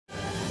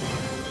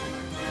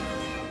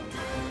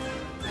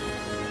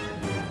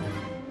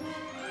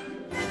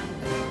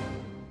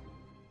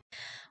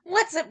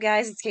What's up,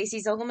 guys? It's Casey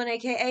Zogelman,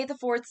 aka the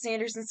Fourth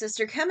Sanderson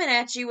Sister, coming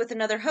at you with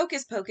another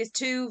Hocus Pocus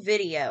 2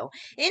 video.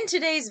 In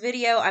today's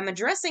video, I'm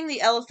addressing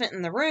the elephant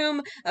in the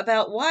room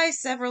about why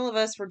several of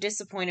us were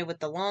disappointed with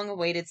the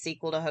long-awaited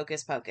sequel to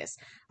Hocus Pocus.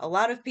 A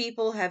lot of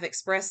people have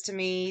expressed to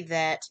me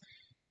that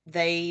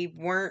they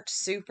weren't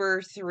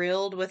super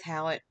thrilled with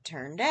how it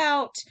turned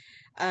out.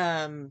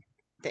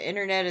 The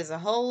internet as a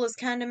whole is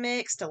kind of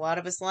mixed. A lot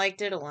of us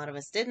liked it, a lot of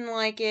us didn't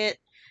like it.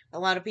 A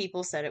lot of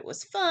people said it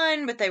was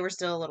fun, but they were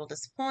still a little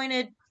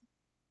disappointed.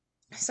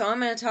 So I'm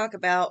going to talk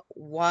about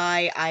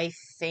why I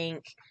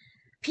think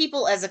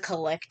people as a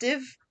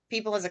collective,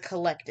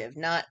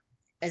 not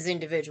as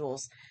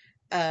individuals,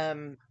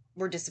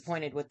 were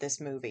disappointed with this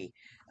movie.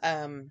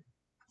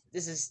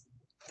 This is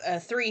a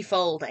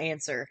threefold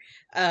answer.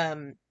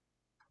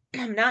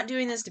 I'm not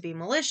doing this to be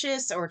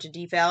malicious or to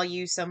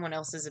devalue someone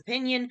else's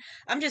opinion.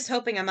 I'm just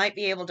hoping I might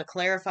be able to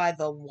clarify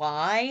the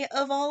why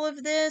of all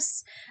of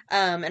this.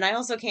 And I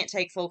also can't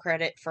take full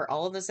credit for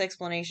all of this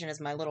explanation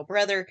as my little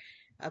brother.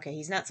 Okay,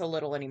 he's not so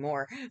little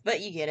anymore,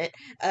 but you get it.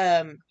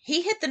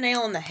 He hit the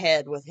nail on the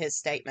head with his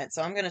statement,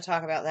 so I'm going to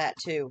talk about that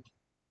too.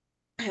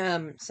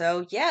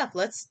 So yeah,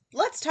 let's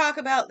talk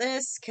about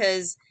this,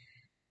 because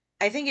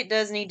I think it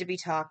does need to be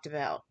talked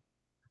about.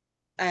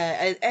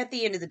 At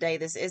the end of the day,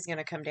 this is going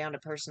to come down to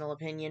personal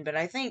opinion, but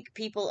I think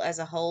people as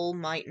a whole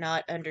might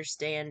not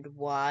understand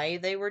why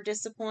they were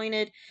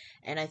disappointed,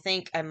 and I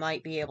think I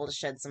might be able to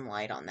shed some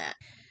light on that.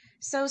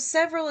 So,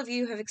 several of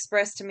you have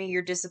expressed to me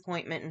your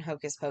disappointment in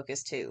Hocus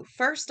Pocus 2.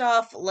 First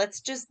off,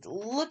 let's just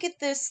look at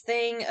this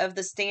thing of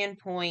the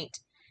standpoint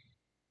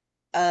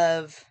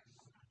of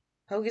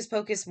Hocus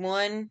Pocus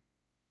 1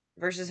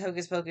 versus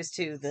Hocus Pocus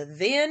 2. The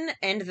then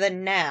and the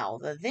now.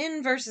 The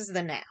then versus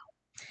the now.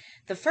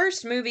 The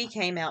first movie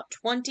came out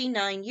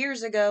 29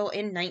 years ago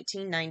in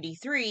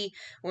 1993,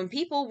 when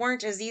people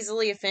weren't as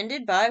easily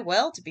offended by,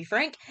 well, to be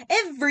frank,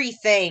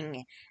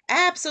 everything.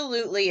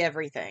 Absolutely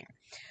everything.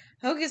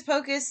 Hocus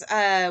Pocus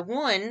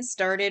 1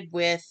 started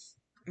with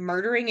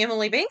murdering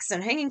Emily Binks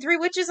and hanging 3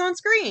 witches on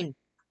screen.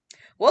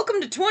 Welcome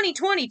to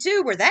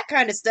 2022, where that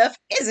kind of stuff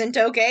isn't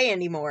okay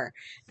anymore.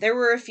 There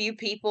were a few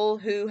people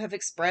who have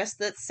expressed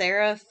that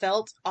Sarah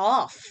felt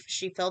off.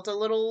 She felt a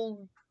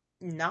little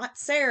not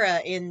Sarah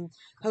in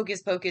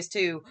Hocus Pocus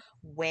 2.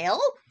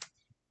 Well,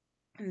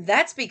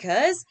 that's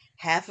because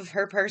half of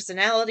her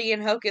personality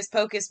in Hocus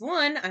Pocus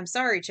 1, I'm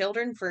sorry,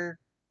 children, for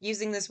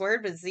using this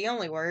word, but it's the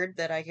only word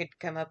that I could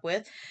come up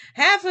with.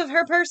 Half of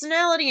her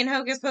personality in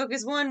Hocus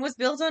Pocus 1 was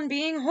built on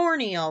being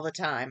horny all the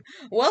time.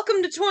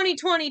 Welcome to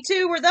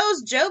 2022, where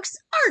those jokes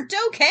aren't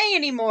okay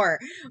anymore.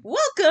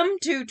 Welcome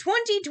to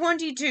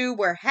 2022,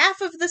 where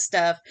half of the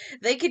stuff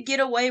they could get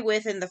away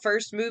with in the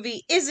first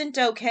movie isn't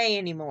okay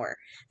anymore.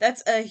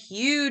 That's a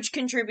huge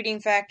contributing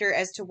factor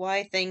as to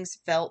why things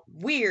felt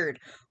weird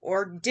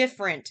or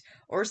different,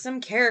 or some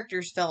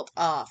characters felt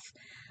off.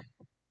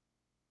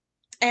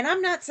 And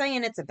I'm not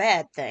saying it's a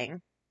bad thing.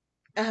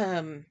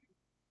 I'm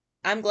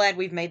glad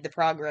we've made the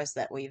progress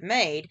that we've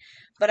made,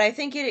 but I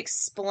think it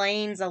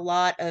explains a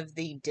lot of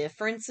the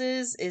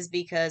differences is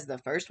because the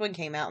first one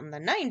came out in the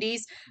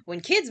 90s when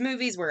kids'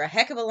 movies were a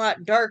heck of a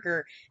lot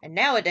darker, and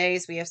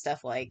nowadays we have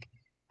stuff like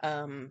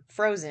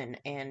Frozen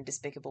and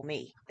Despicable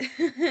Me.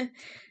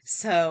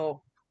 So,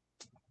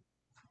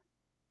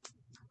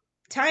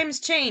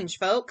 times change,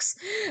 folks.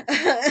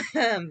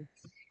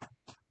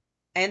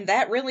 And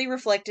that really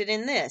reflected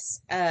in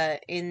this,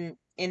 in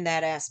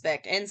that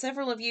aspect. And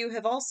several of you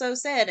have also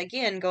said,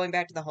 again, going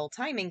back to the whole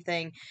timing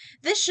thing,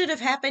 this should have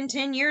happened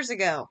 10 years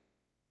ago.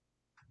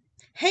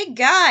 Hey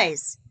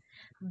guys,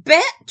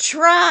 Bet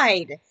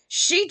tried.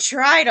 She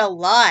tried a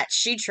lot.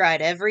 She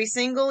tried every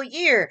single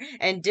year,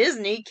 and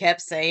Disney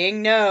kept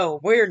saying, no,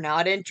 we're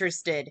not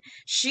interested.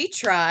 She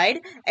tried,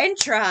 and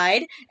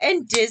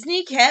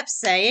Disney kept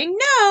saying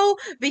no,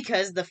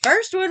 because the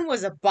first one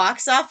was a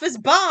box office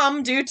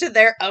bomb due to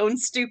their own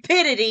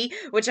stupidity,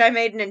 which I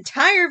made an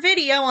entire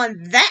video on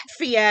that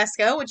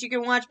fiasco, which you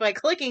can watch by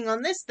clicking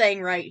on this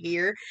thing right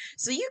here.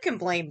 So you can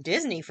blame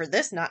Disney for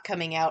this not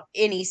coming out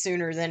any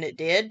sooner than it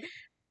did.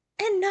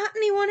 And not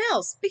anyone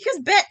else, because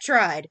Bet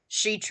tried.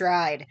 She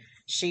tried.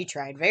 She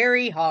tried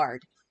very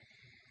hard.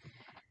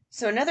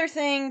 So another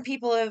thing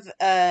people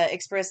have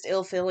expressed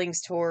ill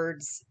feelings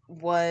towards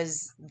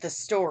was the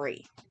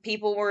story.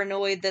 People were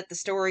annoyed that the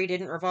story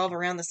didn't revolve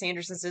around the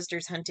Sanderson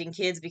sisters hunting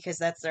kids because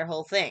that's their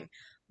whole thing.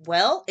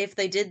 Well, if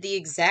they did the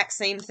exact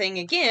same thing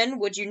again,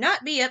 would you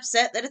not be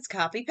upset that it's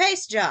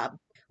copy-paste job?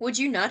 Would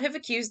you not have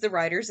accused the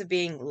writers of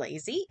being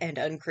lazy and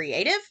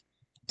uncreative?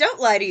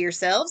 Don't lie to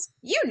yourselves.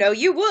 You know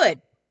you would.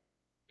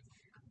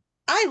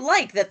 I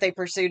like that they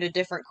pursued a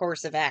different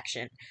course of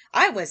action.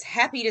 I was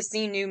happy to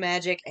see new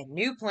magic and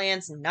new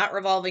plans not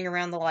revolving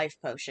around the life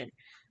potion.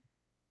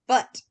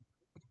 But,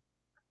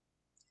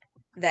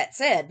 that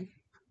said,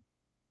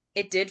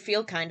 it did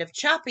feel kind of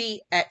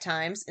choppy at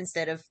times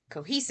instead of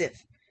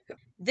cohesive.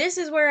 This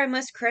is where I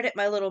must credit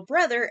my little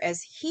brother,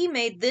 as he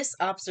made this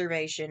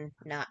observation,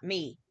 not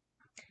me.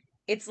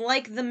 It's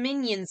like the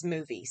Minions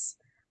movies.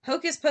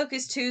 Hocus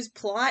Pocus 2's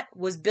plot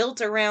was built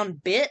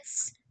around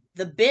bits,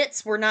 The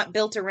bits were not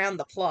built around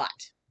the plot.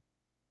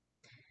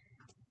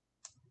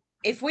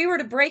 If we were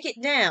to break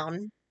it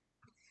down,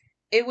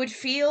 it would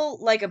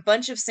feel like a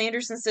bunch of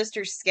Sanderson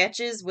sisters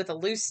sketches with a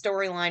loose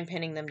storyline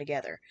pinning them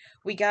together.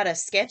 We got a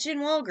sketch in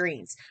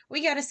Walgreens.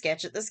 We got a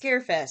sketch at the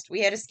Scarefest.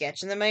 We had a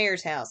sketch in the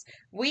mayor's house.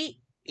 We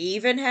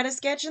even had a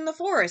sketch in the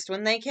forest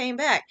when they came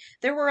back.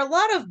 There were a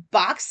lot of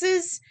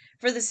boxes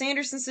for the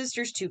Sanderson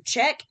sisters to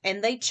check,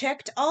 and they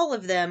checked all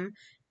of them.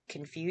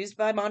 Confused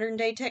by modern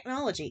day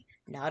technology,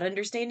 not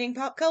understanding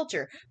pop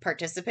culture,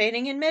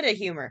 participating in meta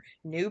humor,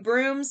 new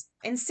brooms,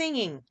 and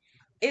singing.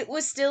 It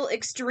was still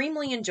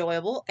extremely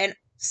enjoyable and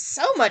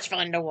so much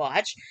fun to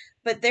watch,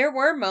 but there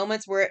were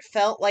moments where it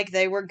felt like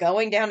they were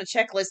going down a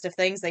checklist of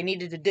things they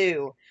needed to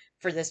do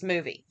for this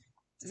movie.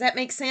 Does that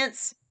make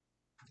sense?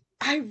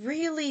 I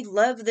really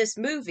love this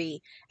movie,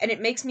 and it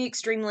makes me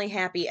extremely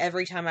happy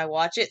every time I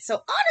watch it. So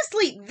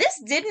honestly,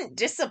 this didn't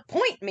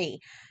disappoint me.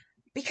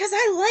 Because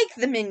I like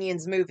the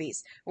Minions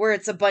movies, where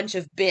it's a bunch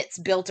of bits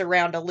built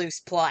around a loose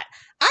plot.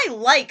 I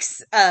like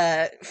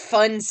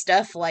fun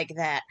stuff like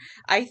that.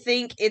 I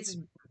think it's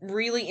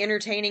really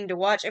entertaining to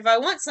watch. If I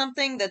want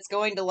something that's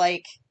going to,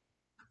 like...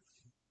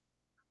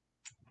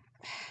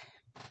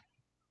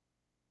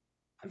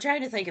 I'm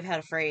trying to think of how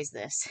to phrase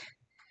this.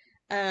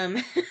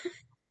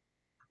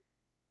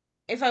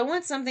 If I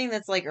want something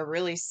that's like a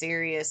really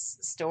serious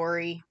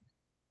story,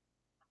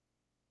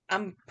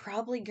 I'm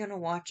probably gonna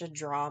watch a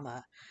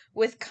drama.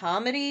 With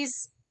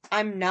comedies,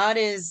 I'm not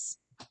as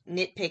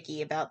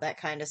nitpicky about that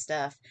kind of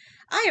stuff.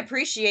 I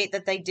appreciate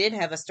that they did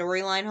have a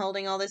storyline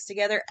holding all this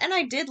together, and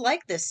I did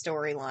like this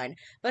storyline,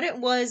 but it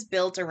was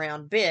built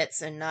around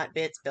bits and not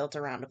bits built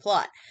around a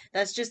plot.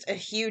 That's just a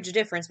huge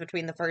difference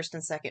between the first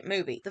and second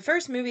movie. The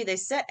first movie, they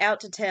set out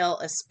to tell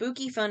a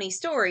spooky, funny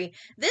story.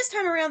 This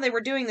time around, they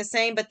were doing the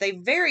same, but they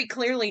very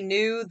clearly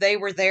knew they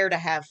were there to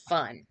have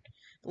fun.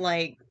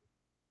 Like,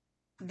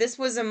 this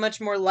was a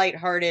much more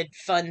lighthearted,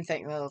 fun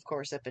thing. Well, of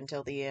course, up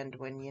until the end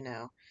when,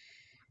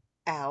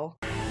 ow.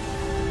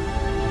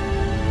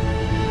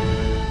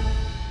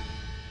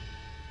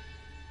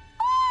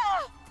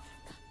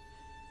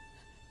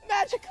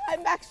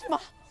 Magicae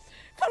Maxima!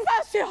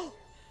 Conversio!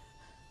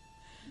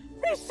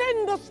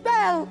 Rescind the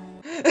spell!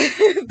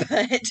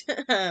 But,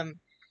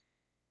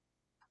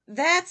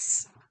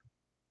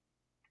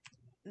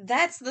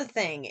 that's the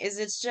thing, is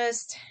it's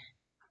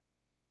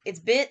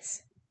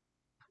bits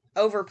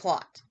over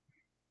plot.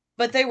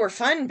 But they were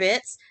fun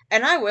bits,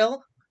 and I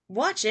will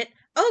watch it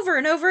over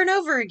and over and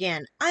over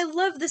again. I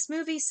love this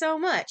movie so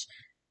much.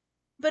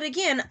 But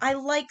again, I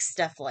like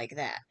stuff like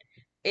that.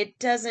 It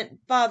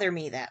doesn't bother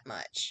me that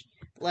much.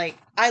 Like,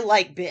 I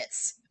like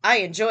bits. I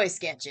enjoy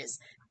sketches.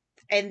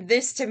 And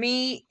this, to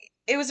me,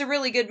 it was a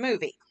really good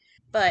movie.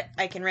 But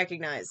I can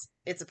recognize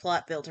it's a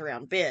plot built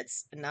around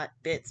bits, and not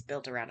bits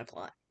built around a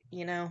plot,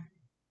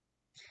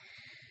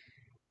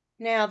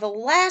 Now, the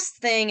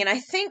last thing, and I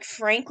think,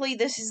 frankly,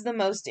 this is the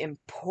most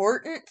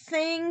important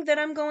thing that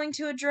I'm going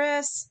to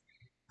address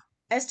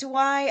as to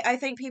why I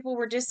think people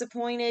were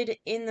disappointed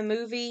in the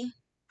movie,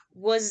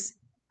 was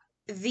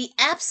the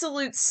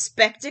absolute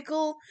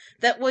spectacle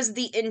that was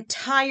the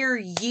entire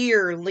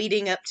year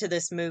leading up to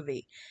this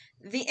movie.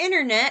 The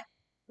internet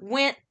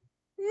went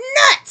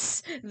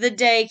nuts the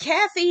day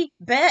Kathy,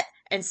 Bet,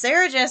 and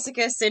Sarah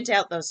Jessica sent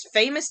out those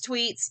famous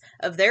tweets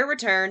of their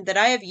return that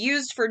I have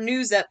used for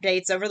news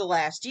updates over the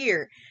last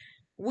year.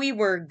 We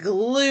were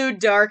glued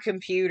to our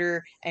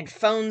computer and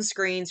phone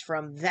screens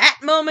from that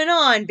moment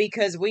on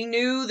because we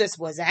knew this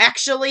was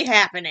actually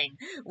happening.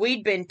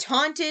 We'd been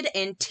taunted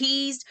and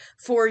teased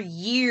for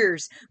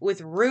years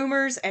with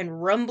rumors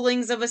and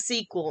rumblings of a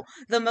sequel,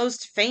 the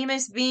most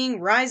famous being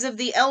Rise of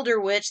the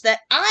Elder Witch that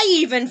I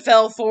even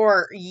fell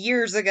for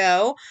years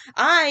ago.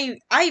 I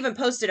even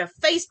posted a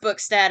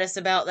Facebook status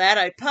about that.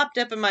 It popped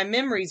up in my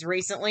memories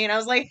recently, and I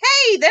was like,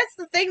 hey, that's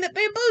the thing that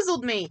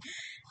bamboozled me.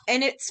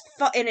 And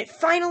it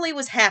finally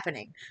was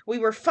happening. We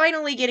were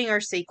finally getting our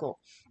sequel.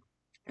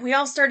 We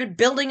all started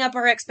building up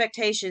our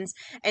expectations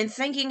and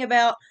thinking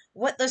about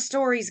what the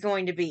story's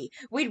going to be.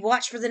 We'd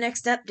watch for the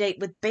next update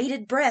with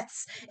bated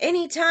breaths.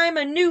 Anytime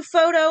a new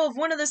photo of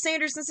one of the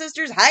Sanderson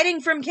sisters hiding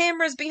from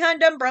cameras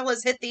behind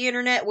umbrellas hit the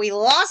internet, we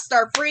lost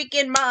our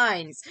freaking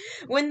minds.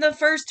 When the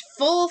first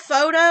full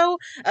photo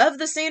of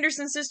the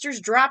Sanderson sisters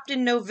dropped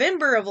in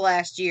November of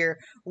last year,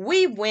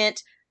 we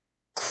went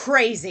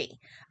crazy.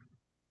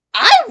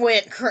 I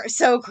went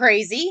so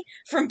crazy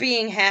from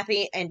being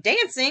happy and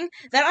dancing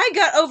that I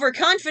got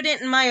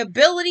overconfident in my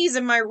abilities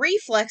and my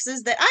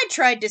reflexes that I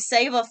tried to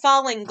save a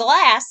falling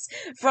glass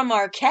from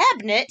our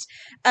cabinet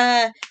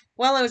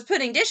while I was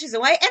putting dishes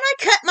away, and I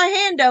cut my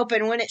hand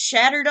open when it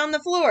shattered on the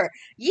floor.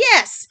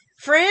 Yes,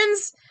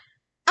 friends,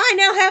 I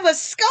now have a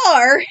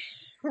scar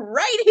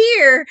right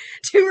here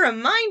to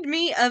remind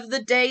me of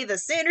the day the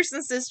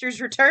Sanderson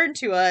sisters returned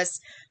to us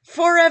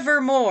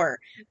forevermore.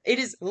 It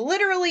is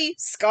literally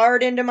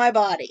scarred into my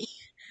body.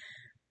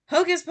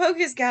 Hocus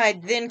Pocus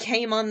Guide then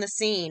came on the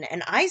scene,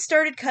 and I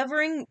started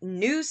covering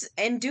news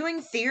and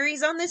doing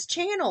theories on this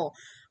channel.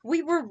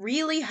 We were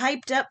really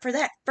hyped up for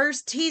that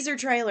first teaser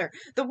trailer.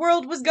 The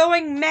world was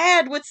going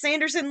mad with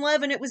Sanderson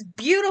love and it was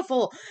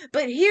beautiful.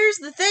 But here's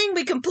the thing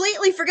we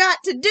completely forgot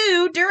to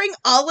do during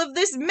all of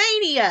this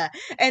mania,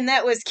 and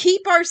that was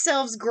keep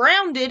ourselves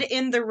grounded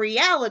in the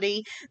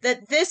reality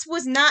that this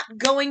was not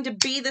going to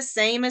be the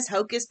same as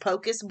Hocus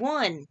Pocus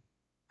 1.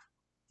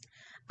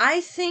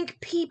 I think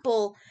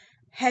people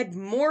had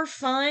more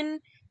fun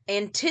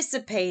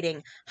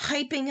anticipating,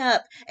 hyping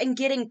up, and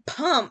getting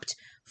pumped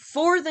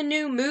for the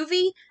new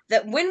movie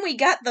that when we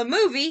got the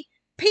movie,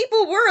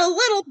 people were a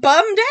little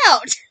bummed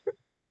out.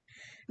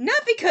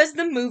 Not because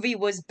the movie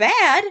was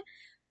bad,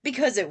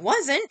 because it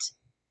wasn't,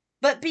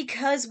 but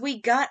because we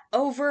got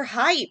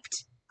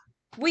overhyped.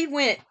 We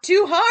went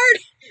too hard,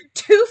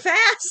 too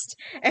fast,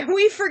 and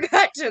we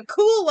forgot to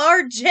cool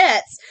our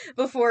jets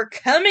before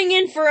coming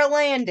in for a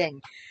landing.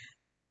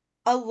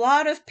 A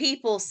lot of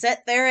people set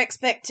their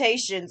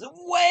expectations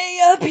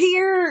way up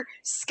here,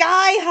 sky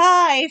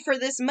high, for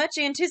this much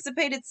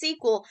anticipated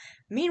sequel.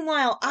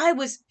 Meanwhile, I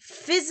was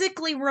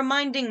physically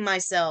reminding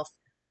myself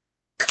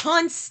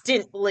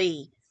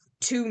constantly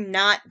to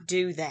not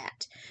do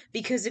that.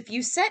 Because if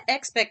you set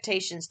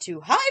expectations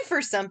too high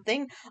for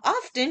something,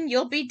 often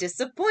you'll be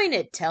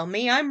disappointed. Tell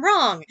me I'm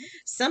wrong.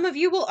 Some of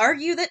you will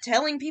argue that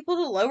telling people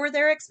to lower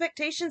their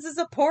expectations is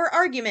a poor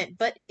argument,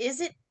 but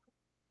is it?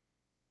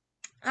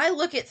 I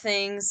look at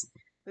things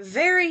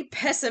very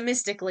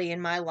pessimistically in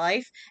my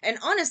life, and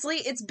honestly,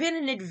 it's been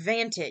an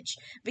advantage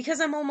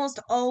because I'm almost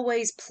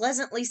always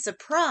pleasantly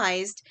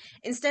surprised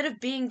instead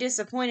of being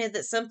disappointed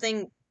that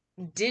something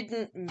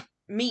didn't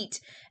meet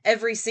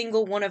every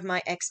single one of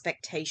my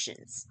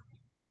expectations.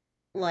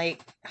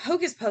 Like,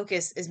 Hocus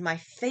Pocus is my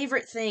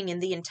favorite thing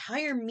in the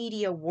entire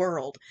media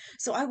world,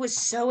 so I was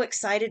so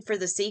excited for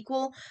the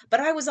sequel, but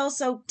I was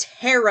also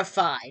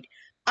terrified.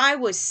 I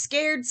was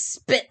scared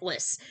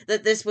spitless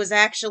that this was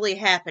actually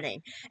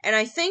happening, and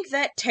I think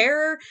that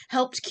terror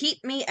helped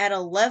keep me at a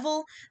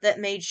level that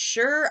made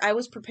sure I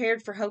was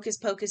prepared for Hocus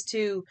Pocus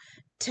 2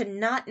 to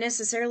not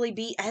necessarily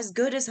be as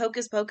good as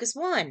Hocus Pocus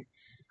 1.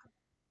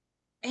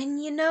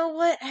 And you know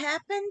what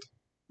happened?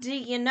 Do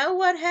you know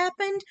what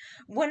happened?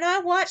 When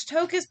I watched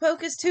Hocus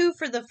Pocus 2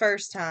 for the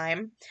first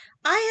time,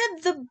 I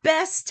had the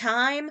best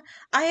time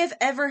I have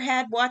ever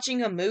had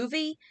watching a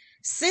movie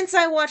since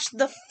I watched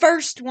the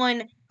first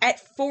one at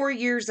 4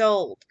 years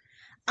old.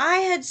 I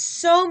had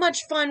so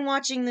much fun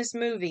watching this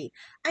movie.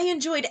 I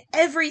enjoyed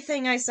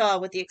everything I saw,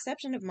 with the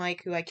exception of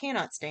Mike, who I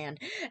cannot stand.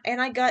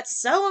 And I got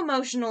so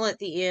emotional at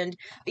the end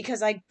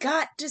because I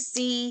got to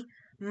see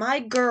my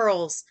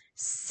girls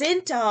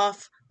sent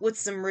off with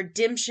some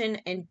redemption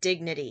and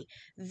dignity.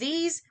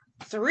 These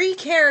three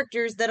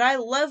characters that I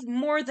love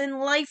more than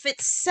life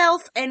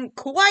itself and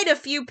quite a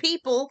few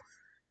people,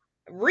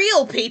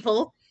 real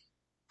people,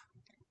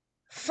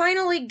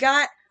 finally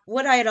got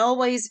what I had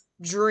always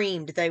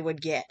dreamed they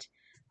would get.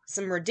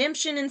 Some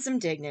redemption and some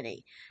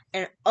dignity.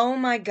 And oh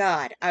my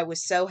god, I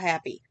was so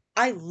happy.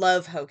 I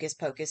love Hocus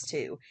Pocus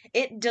 2.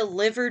 It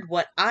delivered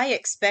what I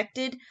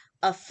expected,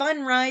 a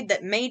fun ride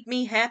that made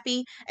me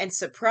happy and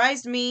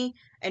surprised me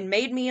and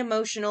made me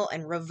emotional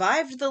and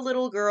revived the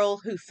little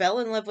girl who fell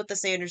in love with the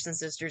Sanderson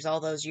sisters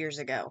all those years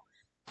ago.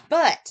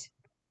 But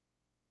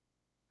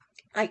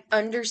I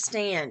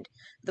understand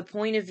the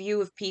point of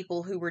view of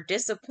people who were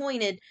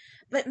disappointed,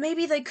 but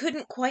maybe they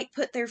couldn't quite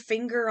put their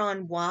finger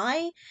on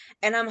why.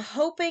 And I'm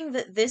hoping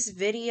that this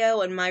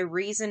video and my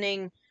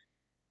reasoning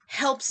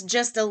helps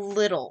just a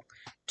little.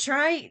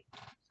 Okay,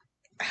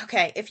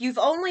 if you've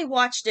only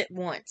watched it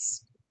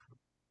once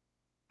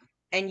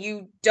and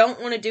you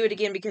don't want to do it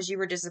again because you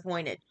were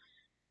disappointed,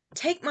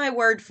 take my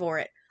word for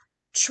it.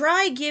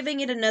 Try giving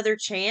it another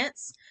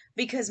chance,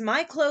 because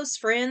my close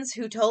friends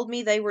who told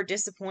me they were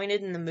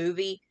disappointed in the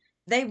movie,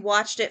 they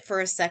watched it for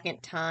a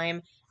second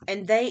time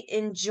and they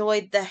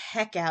enjoyed the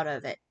heck out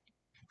of it.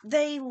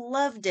 They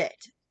loved it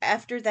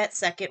after that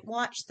second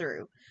watch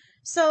through.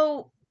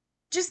 So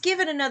just give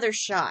it another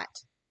shot.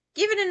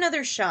 Give it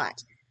another shot.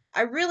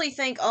 I really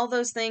think all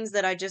those things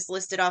that I just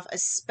listed off,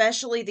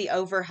 especially the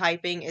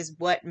overhyping, is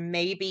what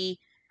maybe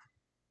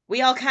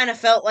we all kind of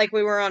felt like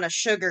we were on a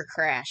sugar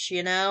crash,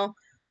 you know?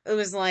 It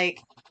was like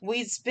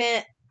we'd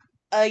spent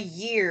a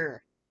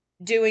year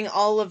doing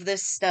all of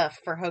this stuff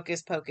for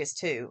Hocus Pocus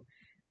 2.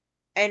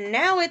 And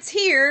now it's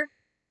here,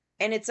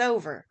 and it's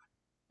over.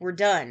 We're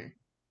done.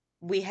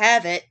 We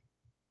have it.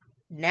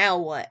 Now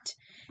what?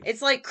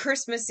 It's like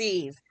Christmas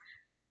Eve.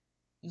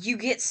 You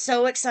get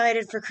so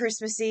excited for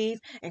Christmas Eve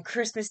and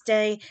Christmas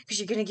Day because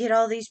you're going to get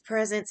all these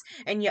presents,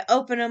 and you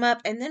open them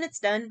up, and then it's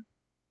done.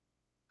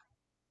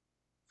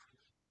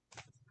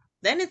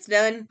 Then it's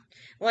done.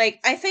 Like,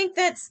 I think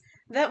that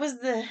was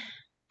the...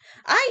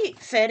 I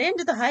fed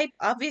into the hype,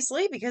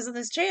 obviously, because of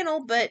this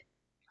channel, but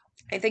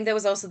I think that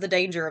was also the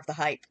danger of the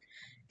hype.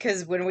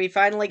 Because when we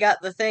finally got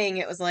the thing,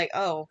 it was like,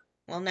 oh,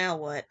 well, now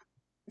what?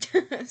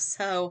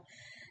 So,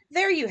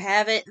 there you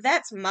have it.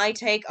 That's my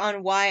take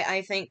on why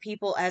I think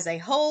people as a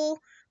whole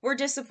we're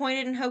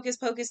disappointed in Hocus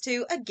Pocus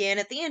 2. Again,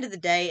 at the end of the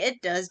day,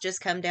 it does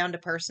just come down to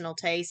personal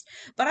taste.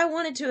 But I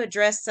wanted to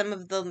address some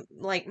of the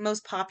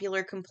most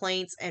popular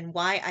complaints and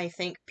why I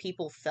think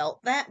people felt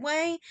that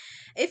way.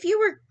 If you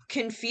were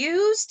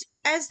confused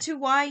as to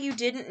why you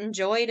didn't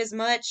enjoy it as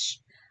much,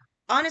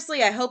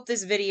 honestly, I hope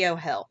this video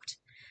helped.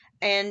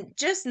 And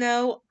just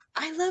know,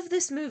 I love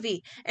this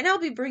movie, and I'll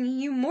be bringing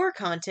you more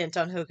content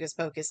on Hocus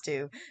Pocus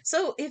 2.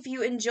 So if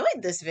you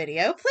enjoyed this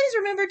video, please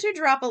remember to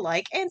drop a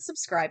like and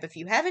subscribe if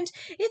you haven't.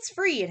 It's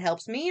free, it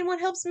helps me, and what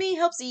helps me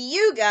helps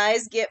you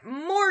guys get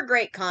more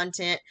great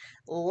content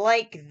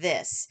like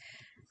this.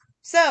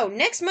 So,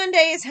 next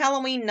Monday is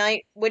Halloween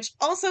night, which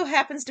also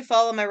happens to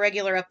follow my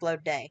regular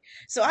upload day.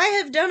 So I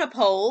have done a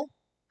poll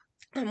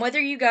on whether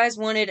you guys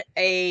wanted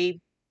a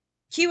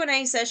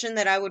Q&A session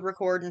that I would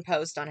record and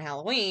post on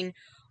Halloween,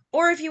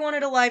 or if you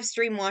wanted a live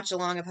stream watch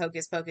along of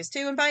Hocus Pocus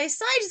 2, and by a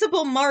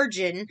sizable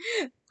margin,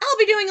 I'll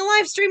be doing a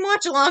live stream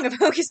watch along of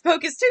Hocus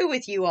Pocus 2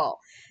 with you all.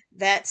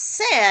 That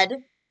said,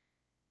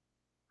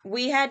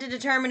 we had to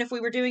determine if we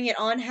were doing it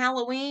on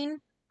Halloween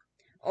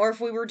or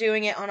if we were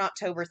doing it on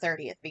October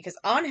 30th, because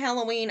on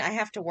Halloween I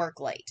have to work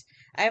late.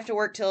 I have to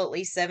work till at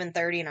least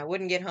 7:30, and I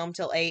wouldn't get home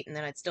till 8, and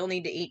then I'd still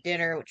need to eat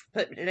dinner, which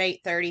would put me at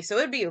 8:30, so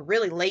it'd be a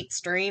really late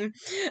stream.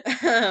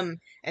 And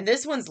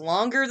this one's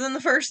longer than the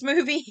first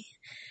movie.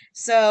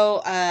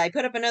 So I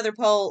put up another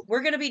poll. We're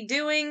going to be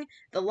doing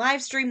the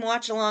live stream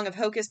watch along of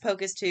Hocus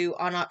Pocus 2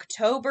 on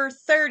October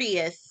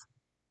 30th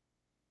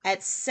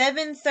at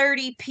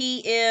 7:30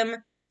 p.m.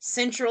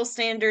 Central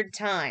Standard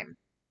Time.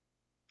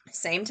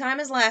 Same time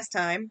as last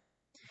time.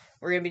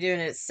 We're going to be doing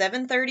it at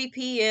 7:30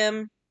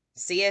 p.m.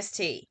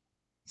 CST.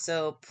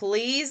 So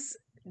please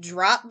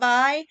drop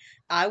by.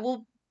 I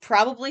will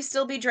probably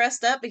still be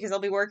dressed up because I'll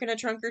be working a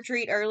trunk or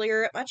treat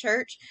earlier at my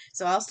church.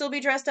 So I'll still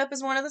be dressed up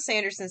as one of the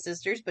Sanderson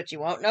sisters, but you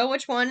won't know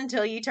which one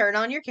until you turn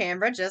on your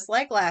camera, just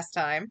like last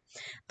time.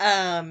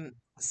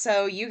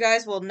 So you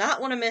guys will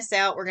not want to miss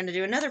out. We're going to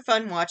do another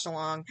fun watch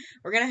along.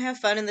 We're going to have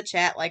fun in the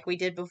chat like we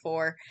did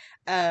before.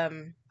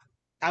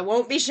 I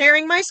won't be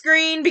sharing my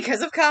screen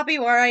because of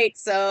copyright,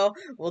 so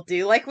we'll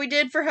do like we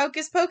did for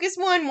Hocus Pocus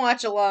 1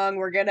 watch along.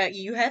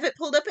 You have it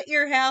pulled up at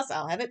your house,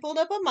 I'll have it pulled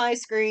up on my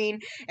screen,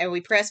 and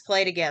we press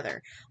play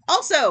together.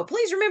 Also,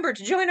 please remember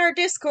to join our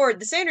Discord,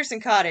 the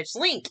Sanderson Cottage.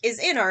 Link is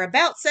in our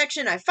About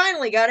section. I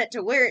finally got it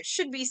to where it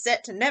should be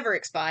set to never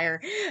expire.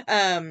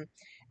 And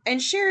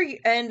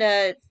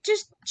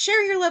just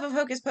share your love of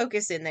Hocus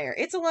Pocus in there.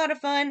 It's a lot of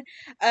fun.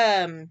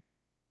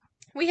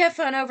 We have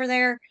fun over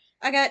there.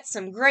 I got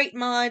some great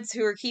mods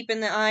who are keeping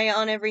the eye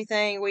on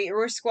everything.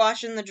 We're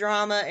squashing the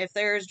drama. If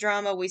there's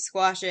drama, we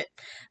squash it.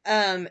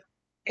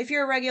 If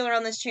you're a regular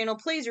on this channel,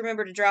 please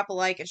remember to drop a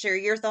like and share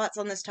your thoughts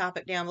on this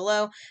topic down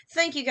below.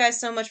 Thank you guys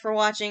so much for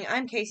watching.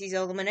 I'm Casey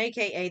Zogelman,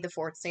 aka the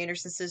Fourth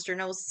Sanderson Sister,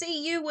 and I will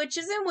see you,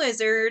 witches and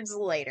wizards,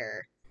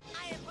 later.